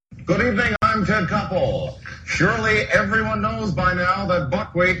Good evening, I'm Ted Koppel. Surely everyone knows by now that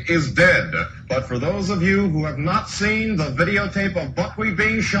Buckwheat is dead. But for those of you who have not seen the videotape of Buckwheat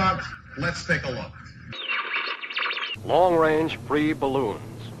being shot, let's take a look. Long-range free balloons,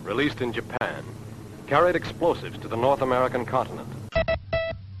 released in Japan, carried explosives to the North American continent.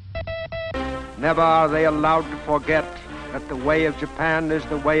 Never are they allowed to forget that the way of Japan is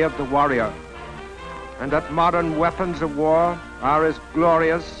the way of the warrior, and that modern weapons of war are as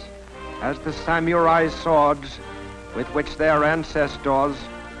glorious as the samurai swords with which their ancestors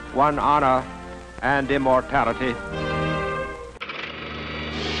won honor and immortality.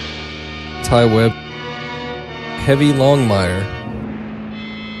 Ty Webb, Heavy Longmire,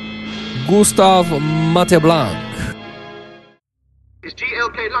 Gustav Mateblanc. Is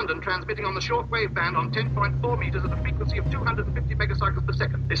GLK London transmitting on the shortwave band on 10.4 meters at a frequency of 250 megacycles per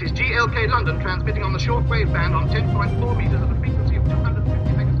second. This is GLK London transmitting on the shortwave band on 10.4 meters at a frequency of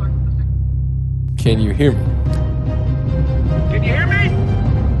 250 megacycles per second. Can you hear me? Can you hear me?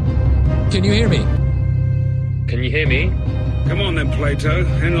 Can you hear me? Can you hear me? Come on then, Plato.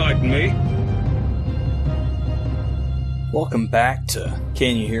 Enlighten me. Welcome back to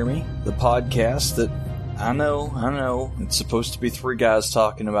Can You Hear Me? The podcast that I know, it's supposed to be three guys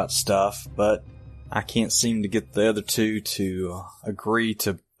talking about stuff, but I can't seem to get the other two to agree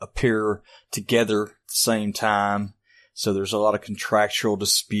to appear together at the same time. So there's a lot of contractual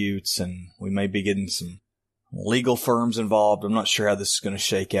disputes, and we may be getting some legal firms involved. I'm not sure how this is going to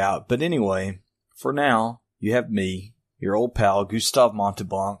shake out. But anyway, for now, you have me, your old pal, Gustav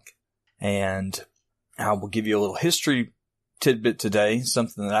Monteblanc, and I will give you a little history tidbit today,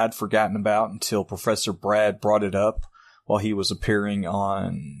 something that I'd forgotten about until Professor Brad brought it up while he was appearing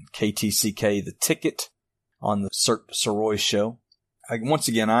on KTCK The Ticket on the Cirque du Soleil show. Once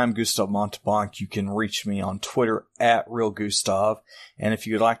again, I'm Gustav Monteblanc. You can reach me on Twitter at RealGustav. And if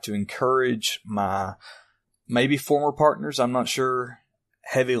you'd like to encourage my maybe former partners, I'm not sure,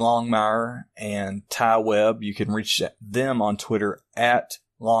 Heavy Longmire and Ty Webb, you can reach them on Twitter at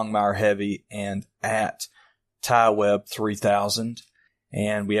LongmireHeavy and at TyWeb3000,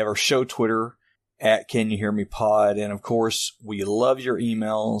 and we have our show Twitter at Can You Hear Me Pod, and of course, we love your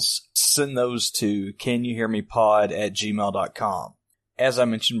emails. Send those to canyouhearmepod@gmail.com. As I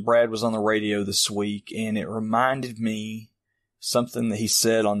mentioned, Brad was on the radio this week, and it reminded me something that he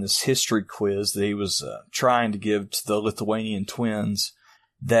said on this history quiz that he was trying to give to the Lithuanian twins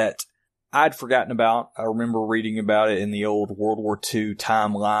that I'd forgotten about. I remember reading about it in the old World War II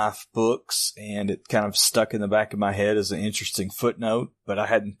Time Life books, and it kind of stuck in the back of my head as an interesting footnote, but I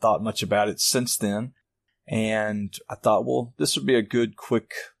hadn't thought much about it since then. And I thought, well, this would be a good,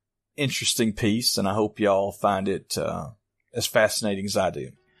 quick, interesting piece, and I hope y'all find it as fascinating as I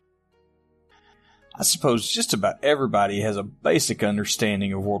do. I suppose just about everybody has a basic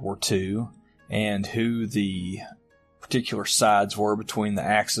understanding of World War II and who the particular sides were between the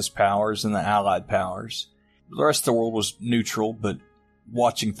Axis powers and the Allied powers. The rest of the world was neutral, but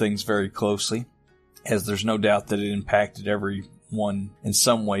watching things very closely, as there's no doubt that it impacted everyone in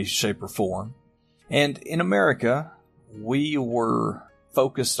some way, shape, or form. And in America, we were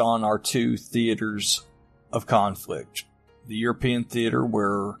focused on our two theaters of conflict. The European theater,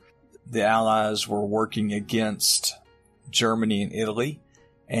 where the Allies were working against Germany and Italy,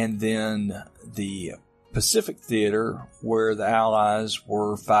 and then the Pacific Theater, where the Allies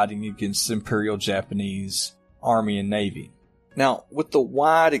were fighting against the Imperial Japanese Army and Navy. Now, with the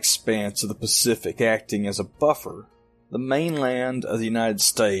wide expanse of the Pacific acting as a buffer, the mainland of the United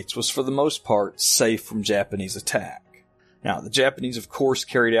States was for the most part safe from Japanese attack. Now, the Japanese, of course,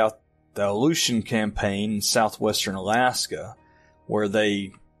 carried out the Aleutian Campaign in southwestern Alaska, where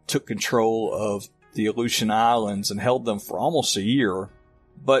they took control of the Aleutian Islands and held them for almost a year,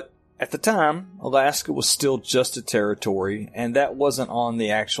 but at the time, Alaska was still just a territory, and that wasn't on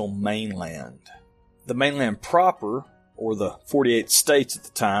the actual mainland. The mainland proper, or the 48 states at the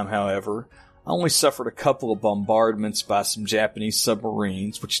time, however, only suffered a couple of bombardments by some Japanese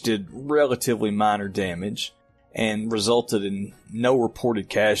submarines, which did relatively minor damage, and resulted in no reported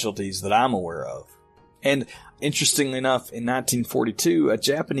casualties that I'm aware of. And interestingly enough, in 1942, a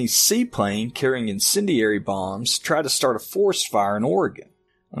Japanese seaplane carrying incendiary bombs tried to start a forest fire in Oregon.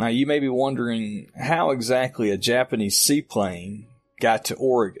 Now, you may be wondering how exactly a Japanese seaplane got to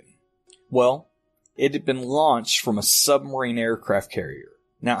Oregon. Well, it had been launched from a submarine aircraft carrier.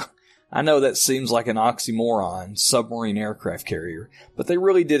 Now, I know that seems like an oxymoron, submarine aircraft carrier, but they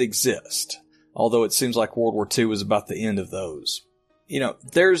really did exist, although it seems like World War II was about the end of those. You know,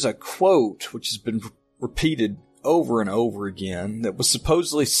 there's a quote which has been repeated over and over again that was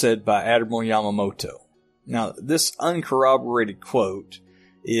supposedly said by Admiral Yamamoto. Now, this uncorroborated quote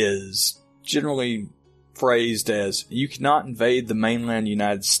is generally phrased as, you cannot invade the mainland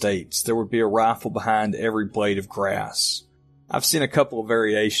United States. There would be a rifle behind every blade of grass. I've seen a couple of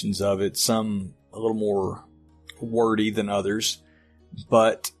variations of it, some a little more wordy than others,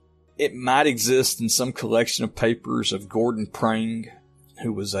 but it might exist in some collection of papers of Gordon Pring,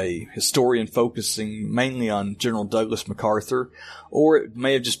 who was a historian focusing mainly on General Douglas MacArthur, or it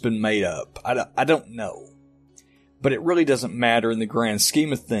may have just been made up. I don't know. But it really doesn't matter in the grand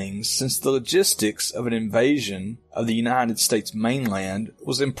scheme of things, since the logistics of an invasion of the United States mainland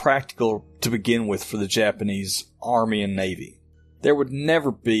was impractical to begin with for the Japanese Army and Navy. There would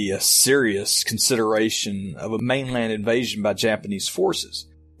never be a serious consideration of a mainland invasion by Japanese forces,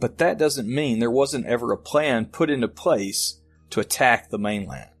 but that doesn't mean there wasn't ever a plan put into place to attack the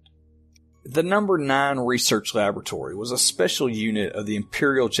mainland. The No. 9 Research Laboratory was a special unit of the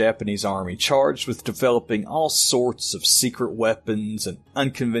Imperial Japanese Army charged with developing all sorts of secret weapons and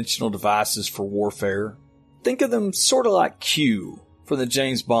unconventional devices for warfare. Think of them sort of like Q from the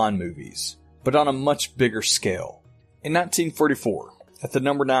James Bond movies, but on a much bigger scale. In 1944, at the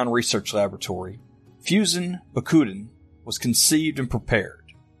No. 9 Research Laboratory, Fusen Bakuden was conceived and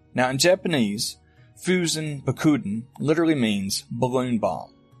prepared. Now in Japanese, Fusen Bakuden literally means balloon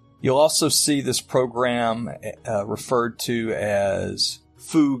bomb. You'll also see this program referred to as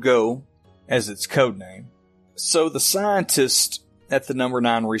Fugo as its code name. So the scientists at the No.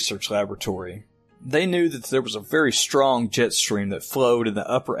 9 Research Laboratory, they knew that there was a very strong jet stream that flowed in the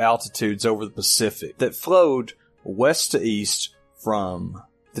upper altitudes over the Pacific, that flowed west to east from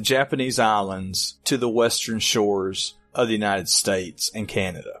the Japanese islands to the western shores of the United States and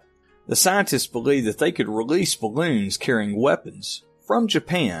Canada. The scientists believed that they could release balloons carrying weapons from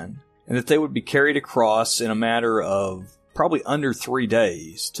Japan, and that they would be carried across in a matter of probably under 3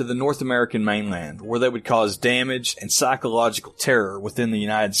 days to the North American mainland, where they would cause damage and psychological terror within the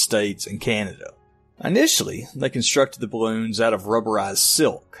United States and Canada. Initially, they constructed the balloons out of rubberized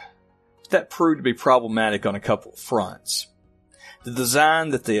silk. That proved to be problematic on a couple of fronts. The design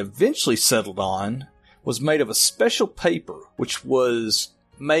that they eventually settled on was made of a special paper which was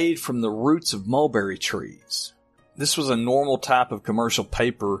made from the roots of mulberry trees. This was a normal type of commercial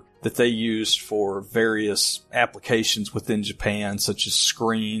paper that they used for various applications within Japan, such as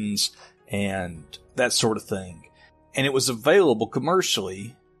screens and that sort of thing. And it was available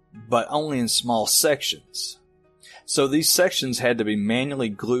commercially, but only in small sections. So these sections had to be manually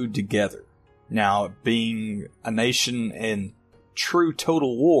glued together. Now, being a nation in true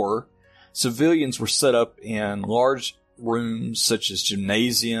total war, civilians were set up in large rooms such as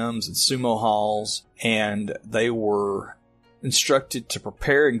gymnasiums and sumo halls, and they were instructed to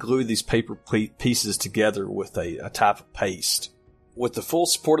prepare and glue these paper pieces together with a type of paste. With the full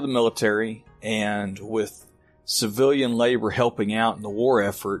support of the military and with civilian labor helping out in the war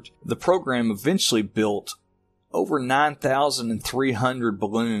effort, the program eventually built over 9,300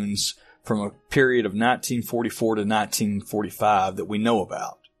 balloons from a period of 1944 to 1945 that we know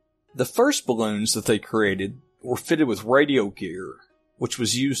about. The first balloons that they created were fitted with radio gear, which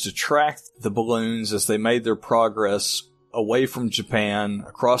was used to track the balloons as they made their progress away from Japan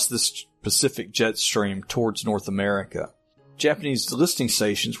across this Pacific jet stream towards North America. Japanese listening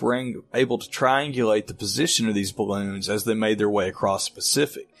stations were able to triangulate the position of these balloons as they made their way across the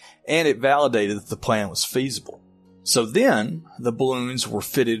Pacific, and it validated that the plan was feasible. So then, the balloons were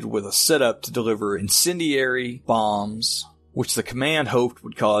fitted with a setup to deliver incendiary bombs, which the command hoped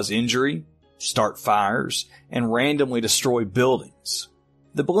would cause injury, start fires, and randomly destroy buildings.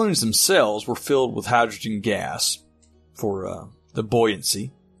 The balloons themselves were filled with hydrogen gas for the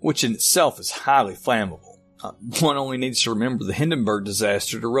buoyancy, which in itself is highly flammable. One only needs to remember the Hindenburg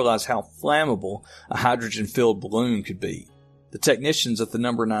disaster to realize how flammable a hydrogen-filled balloon could be. The technicians at the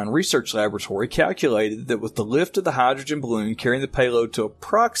No. 9 Research Laboratory calculated that with the lift of the hydrogen balloon carrying the payload to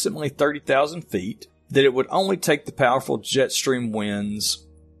approximately 30,000 feet, that it would only take the powerful jet stream winds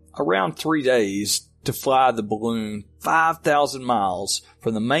around 3 days to fly the balloon 5,000 miles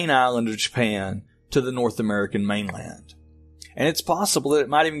from the main island of Japan to the North American mainland. And it's possible that it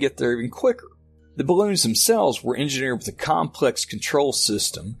might even get there even quicker. The balloons themselves were engineered with a complex control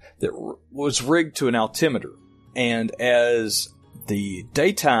system that was rigged to an altimeter. And as the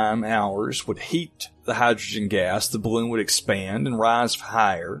daytime hours would heat the hydrogen gas, the balloon would expand and rise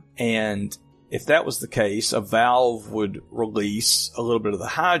higher. And if that was the case, a valve would release a little bit of the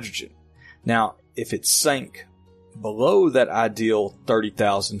hydrogen. Now, if it sank below that ideal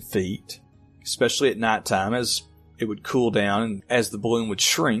 30,000 feet, especially at nighttime as it would cool down and as the balloon would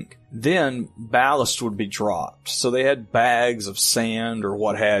shrink, then ballast would be dropped. So they had bags of sand or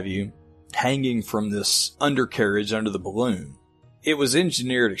what have you hanging from this undercarriage under the balloon. it was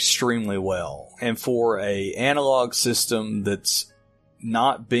engineered extremely well. And for a analog system that's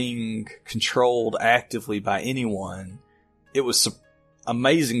not being controlled actively by anyone, it was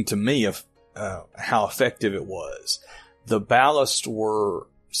amazing to me of how effective it was. The ballast were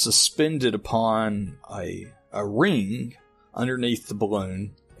suspended upon a ring underneath the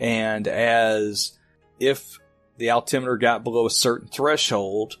balloon, and as if the altimeter got below a certain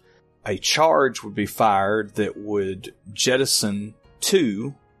threshold, a charge would be fired that would jettison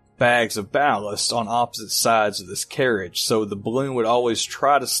 2 bags of ballast on opposite sides of this carriage. So the balloon would always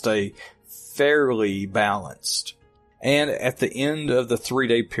try to stay fairly balanced. And at the end of the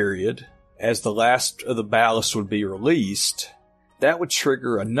 3-day period, as the last of the ballast would be released, that would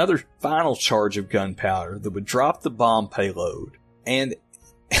trigger another final charge of gunpowder that would drop the bomb payload and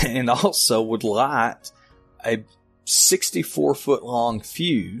also would light a 64-foot long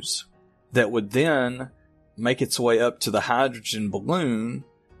fuse that would then make its way up to the hydrogen balloon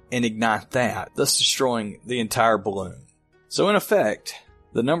and ignite that, thus destroying the entire balloon. So in effect,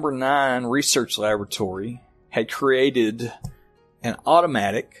 the No. 9 research laboratory had created an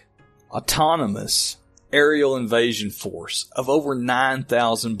autonomous aerial invasion force of over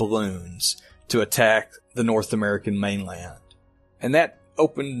 9,000 balloons to attack the North American mainland. And that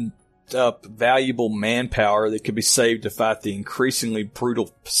opened up valuable manpower that could be saved to fight the increasingly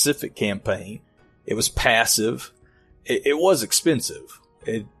brutal Pacific campaign. It was passive. It was expensive.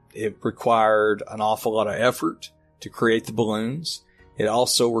 It required an awful lot of effort to create the balloons. It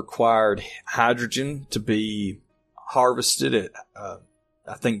also required hydrogen to be harvested at,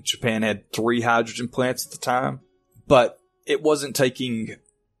 I think Japan had 3 hydrogen plants at the time. But it wasn't taking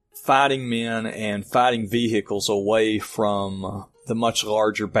fighting men and fighting vehicles away from the much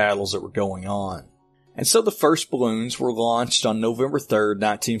larger battles that were going on. And so the first balloons were launched on November 3rd,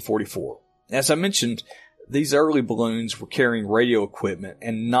 1944. As I mentioned, these early balloons were carrying radio equipment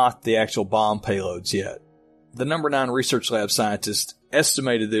and not the actual bomb payloads yet. The No. 9 Research Lab scientists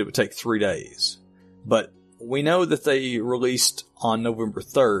estimated that it would take 3 days. But we know that they released on November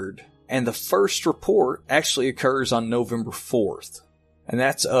 3rd, and the first report actually occurs on November 4th. And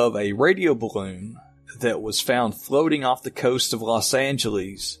that's of a radio balloon that was found floating off the coast of Los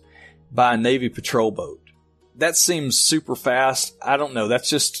Angeles by a Navy patrol boat. That seems super fast. I don't know. That's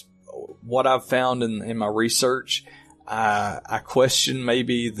just what I've found in my research. I question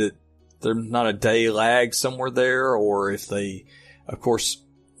maybe that there's not a day lag somewhere there, or if they, of course,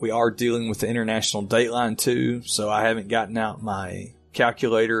 we are dealing with the international dateline too, so I haven't gotten out my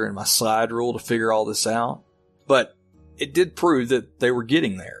calculator and my slide rule to figure all this out. But it did prove that they were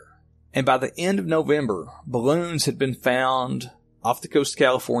getting there. And by the end of November, balloons had been found off the coast of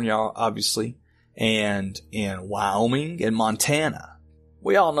California, obviously, and in Wyoming and Montana.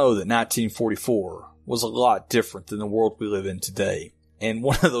 We all know that 1944 was a lot different than the world we live in today. And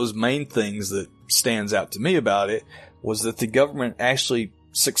one of those main things that stands out to me about it was that the government actually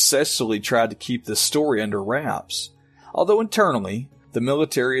successfully tried to keep this story under wraps. Although internally, the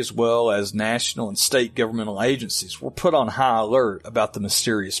military as well as national and state governmental agencies were put on high alert about the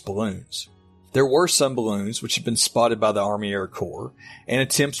mysterious balloons. There were some balloons which had been spotted by the Army Air Corps, and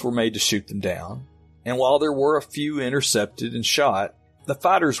attempts were made to shoot them down. And while there were a few intercepted and shot, the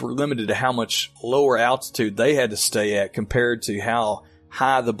fighters were limited to how much lower altitude they had to stay at compared to how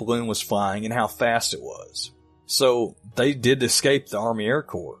high the balloon was flying and how fast it was. So they did escape the Army Air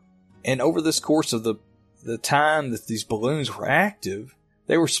Corps. And over this course of the time that these balloons were active,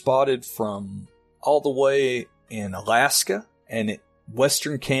 they were spotted from all the way in Alaska and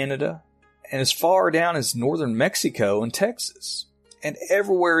western Canada and as far down as northern Mexico and Texas, and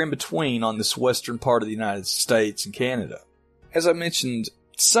everywhere in between on this western part of the United States and Canada. As I mentioned,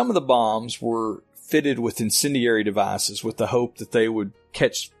 some of the bombs were fitted with incendiary devices with the hope that they would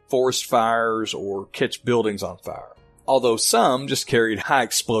catch forest fires or catch buildings on fire, although some just carried high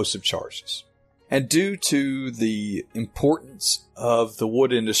explosive charges. And due to the importance of the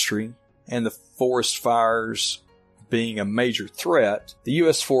wood industry and the forest fires being a major threat, the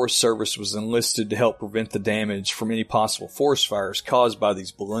U.S. Forest Service was enlisted to help prevent the damage from any possible forest fires caused by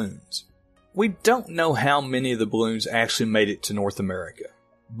these balloons. We don't know how many of the balloons actually made it to North America,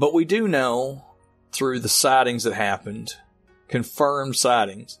 but we do know through the sightings that happened, confirmed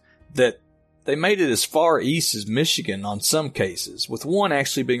sightings, that they made it as far east as Michigan on some cases, with one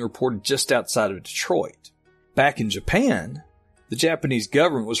actually being reported just outside of Detroit. Back in Japan, the Japanese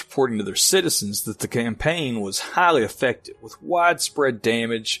government was reporting to their citizens that the campaign was highly effective, with widespread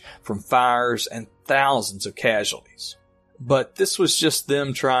damage from fires and thousands of casualties. But this was just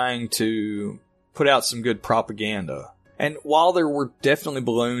them trying to put out some good propaganda. And while there were definitely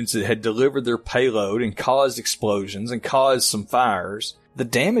balloons that had delivered their payload and caused explosions and caused some fires, the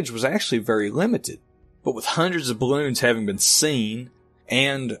damage was actually very limited. But with hundreds of balloons having been seen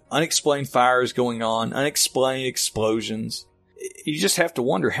and unexplained fires going on, unexplained explosions, you just have to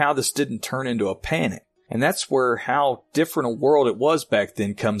wonder how this didn't turn into a panic. And that's where how different a world it was back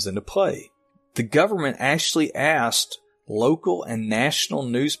then comes into play. The government actually asked local and national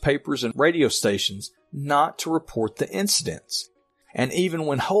newspapers and radio stations not to report the incidents. And even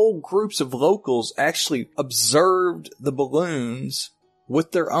when whole groups of locals actually observed the balloons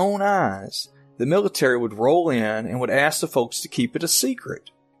with their own eyes, the military would roll in and would ask the folks to keep it a secret.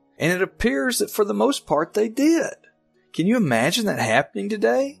 And it appears that for the most part they did. Can you imagine that happening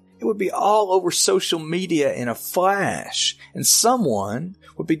today? It would be all over social media in a flash, and someone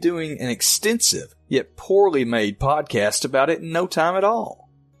would be doing an extensive yet poorly made podcast about it in no time at all.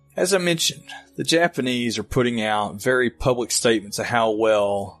 As I mentioned, the Japanese are putting out very public statements of how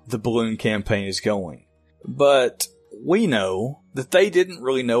well the balloon campaign is going. But we know that they didn't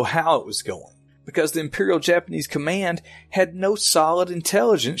really know how it was going, because the Imperial Japanese Command had no solid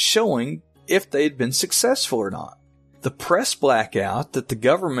intelligence showing if they had been successful or not. The press blackout that the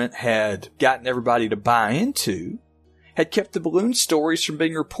government had gotten everybody to buy into had kept the balloon stories from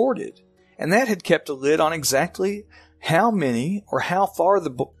being reported, and that had kept a lid on exactly how many or how far the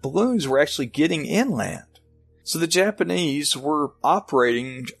balloons were actually getting inland. So the Japanese were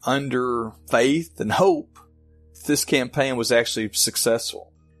operating under faith and hope that this campaign was actually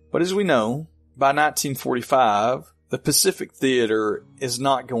successful. But as we know, by 1945, the Pacific Theater is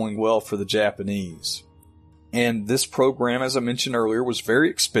not going well for the Japanese. And this program, as I mentioned earlier, was very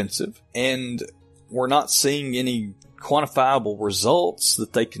expensive, and we're not seeing any quantifiable results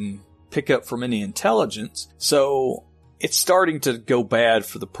that they can pick up from any intelligence. So it's starting to go bad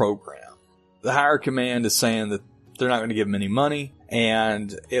for the program. The higher command is saying that they're not going to give them any money,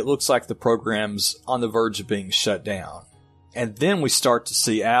 and it looks like the program's on the verge of being shut down. And then we start to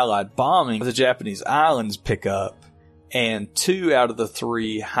see Allied bombing of the Japanese islands pick up, and 2 out of the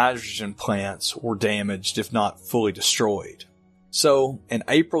 3 hydrogen plants were damaged, if not fully destroyed. So, in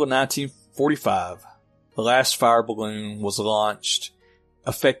April of 1945, the last fire balloon was launched,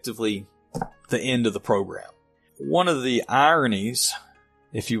 effectively the end of the program. One of the ironies,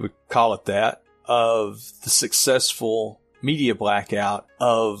 if you would call it that, of the successful media blackout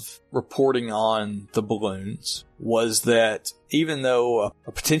of reporting on the balloons was that even though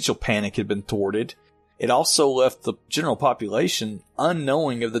a potential panic had been thwarted, it also left the general population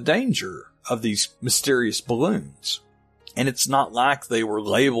unknowing of the danger of these mysterious balloons. And it's not like they were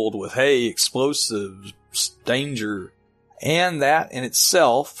labeled with, hey, explosives, danger. And that in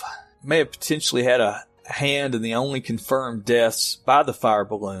itself may have potentially had a hand in the only confirmed deaths by the fire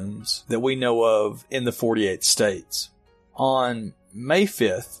balloons that we know of in the 48 states. On May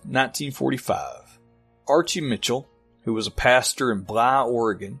 5th, 1945, Archie Mitchell, who was a pastor in Bly,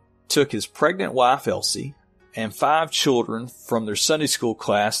 Oregon, took his pregnant wife, Elsie, and 5 children from their Sunday school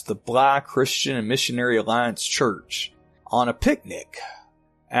class, the Bly Christian and Missionary Alliance Church, on a picnic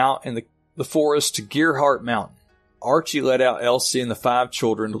out in the forest to Gerhardt Mountain. Archie let out Elsie and the 5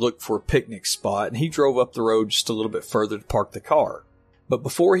 children to look for a picnic spot, and he drove up the road just a little bit further to park the car. But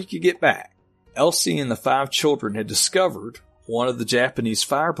before he could get back, Elsie and the 5 children had discovered one of the Japanese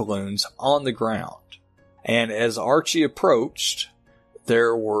fire balloons on the ground. And as Archie approached,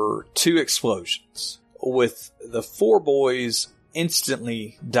 there were 2 explosions, with the 4 boys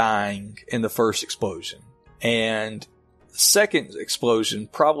instantly dying in the first explosion, and the second explosion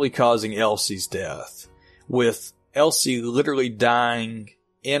probably causing Elsie's death, with Elsie literally dying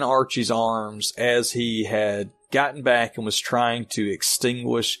in Archie's arms as he had gotten back and was trying to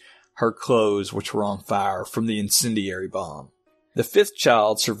extinguish her clothes, which were on fire from the incendiary bomb. The 5th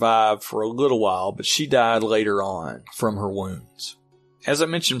child survived for a little while, but she died later on from her wounds. As I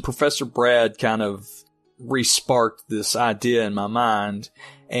mentioned, Professor Brad kind of re-sparked this idea in my mind,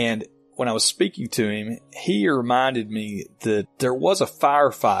 and when I was speaking to him, he reminded me that there was a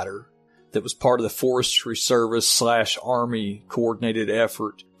firefighter that was part of the Forestry Service / Army coordinated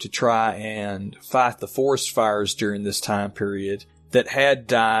effort to try and fight the forest fires during this time period that had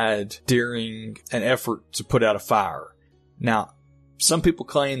died during an effort to put out a fire. Now, some people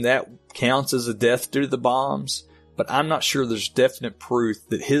claim that counts as a death due to the bombs, but I'm not sure there's definite proof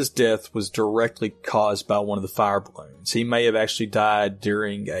that his death was directly caused by one of the fire balloons. He may have actually died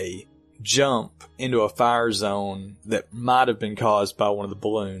during a jump into a fire zone that might have been caused by one of the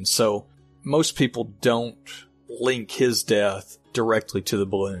balloons. So most people don't link his death directly to the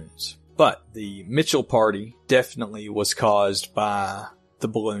balloons. But the Mitchell party definitely was caused by the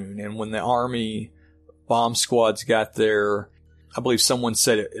balloon. And when the Army bomb squads got there. I believe someone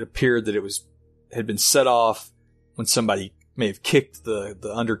said it appeared that it had been set off when somebody may have kicked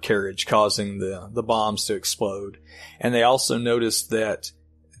the undercarriage, causing the bombs to explode. And they also noticed that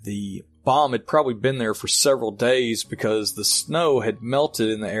the bomb had probably been there for several days because the snow had melted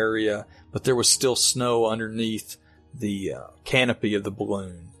in the area, but there was still snow underneath the canopy of the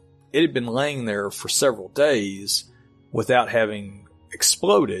balloon. It had been laying there for several days without having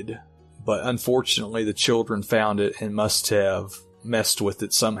exploded, but unfortunately the children found it and must have messed with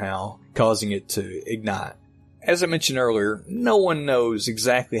it somehow, causing it to ignite. As I mentioned earlier, no one knows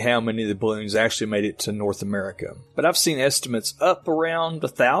exactly how many of the balloons actually made it to North America, but I've seen estimates up around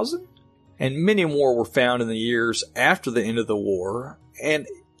 1,000, and many more were found in the years after the end of the war. And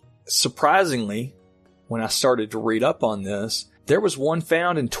surprisingly, when I started to read up on this, there was one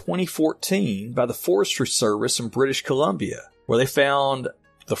found in 2014 by the Forestry Service in British Columbia, where they found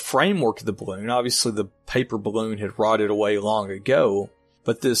the framework of the balloon. Obviously, the paper balloon had rotted away long ago,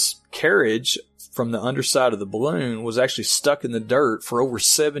 but this carriage from the underside of the balloon was actually stuck in the dirt for over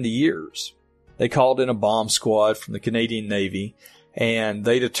 70 years. They called in a bomb squad from the Canadian Navy, and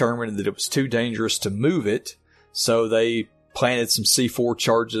they determined that it was too dangerous to move it, so they planted some C4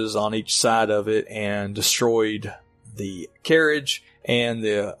 charges on each side of it and destroyed the carriage and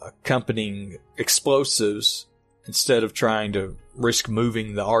the accompanying explosives instead of trying to risk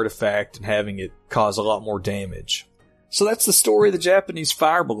moving the artifact and having it cause a lot more damage. So that's the story of the Japanese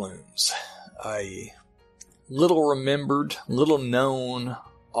fire balloons. A little remembered, little known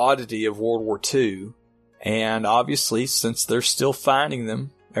oddity of World War II. And obviously, since they're still finding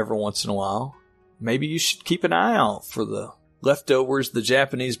them every once in a while, maybe you should keep an eye out for the leftovers of the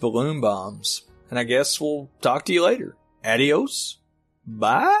Japanese balloon bombs. And I guess we'll talk to you later. Adios.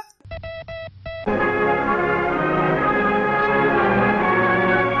 Bye.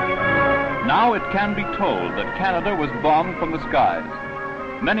 Now it can be told that Canada was bombed from the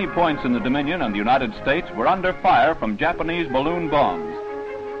skies. Many points in the Dominion and the United States were under fire from Japanese balloon bombs.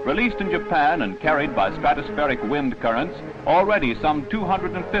 Released in Japan and carried by stratospheric wind currents, already some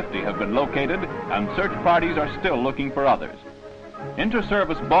 250 have been located, and search parties are still looking for others.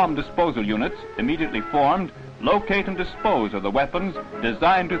 Inter-service bomb disposal units, immediately formed, locate and dispose of the weapons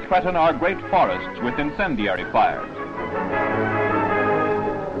designed to threaten our great forests with incendiary fires.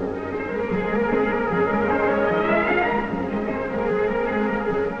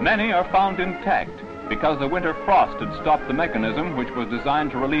 Many are found intact because the winter frost had stopped the mechanism which was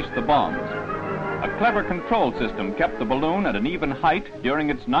designed to release the bombs. A clever control system kept the balloon at an even height during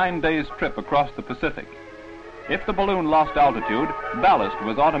its 9 days trip across the Pacific. If the balloon lost altitude, ballast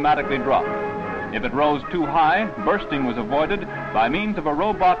was automatically dropped. If it rose too high, bursting was avoided by means of a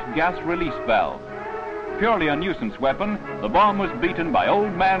robot gas release valve. Purely a nuisance weapon, the bomb was beaten by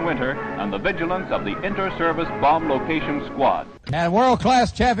Old Man Winter and the vigilance of the Inter-Service Bomb Location Squad. And World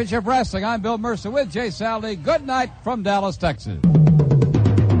Class Championship Wrestling, I'm Bill Mercer with Jay Saldi. Good night from Dallas, Texas.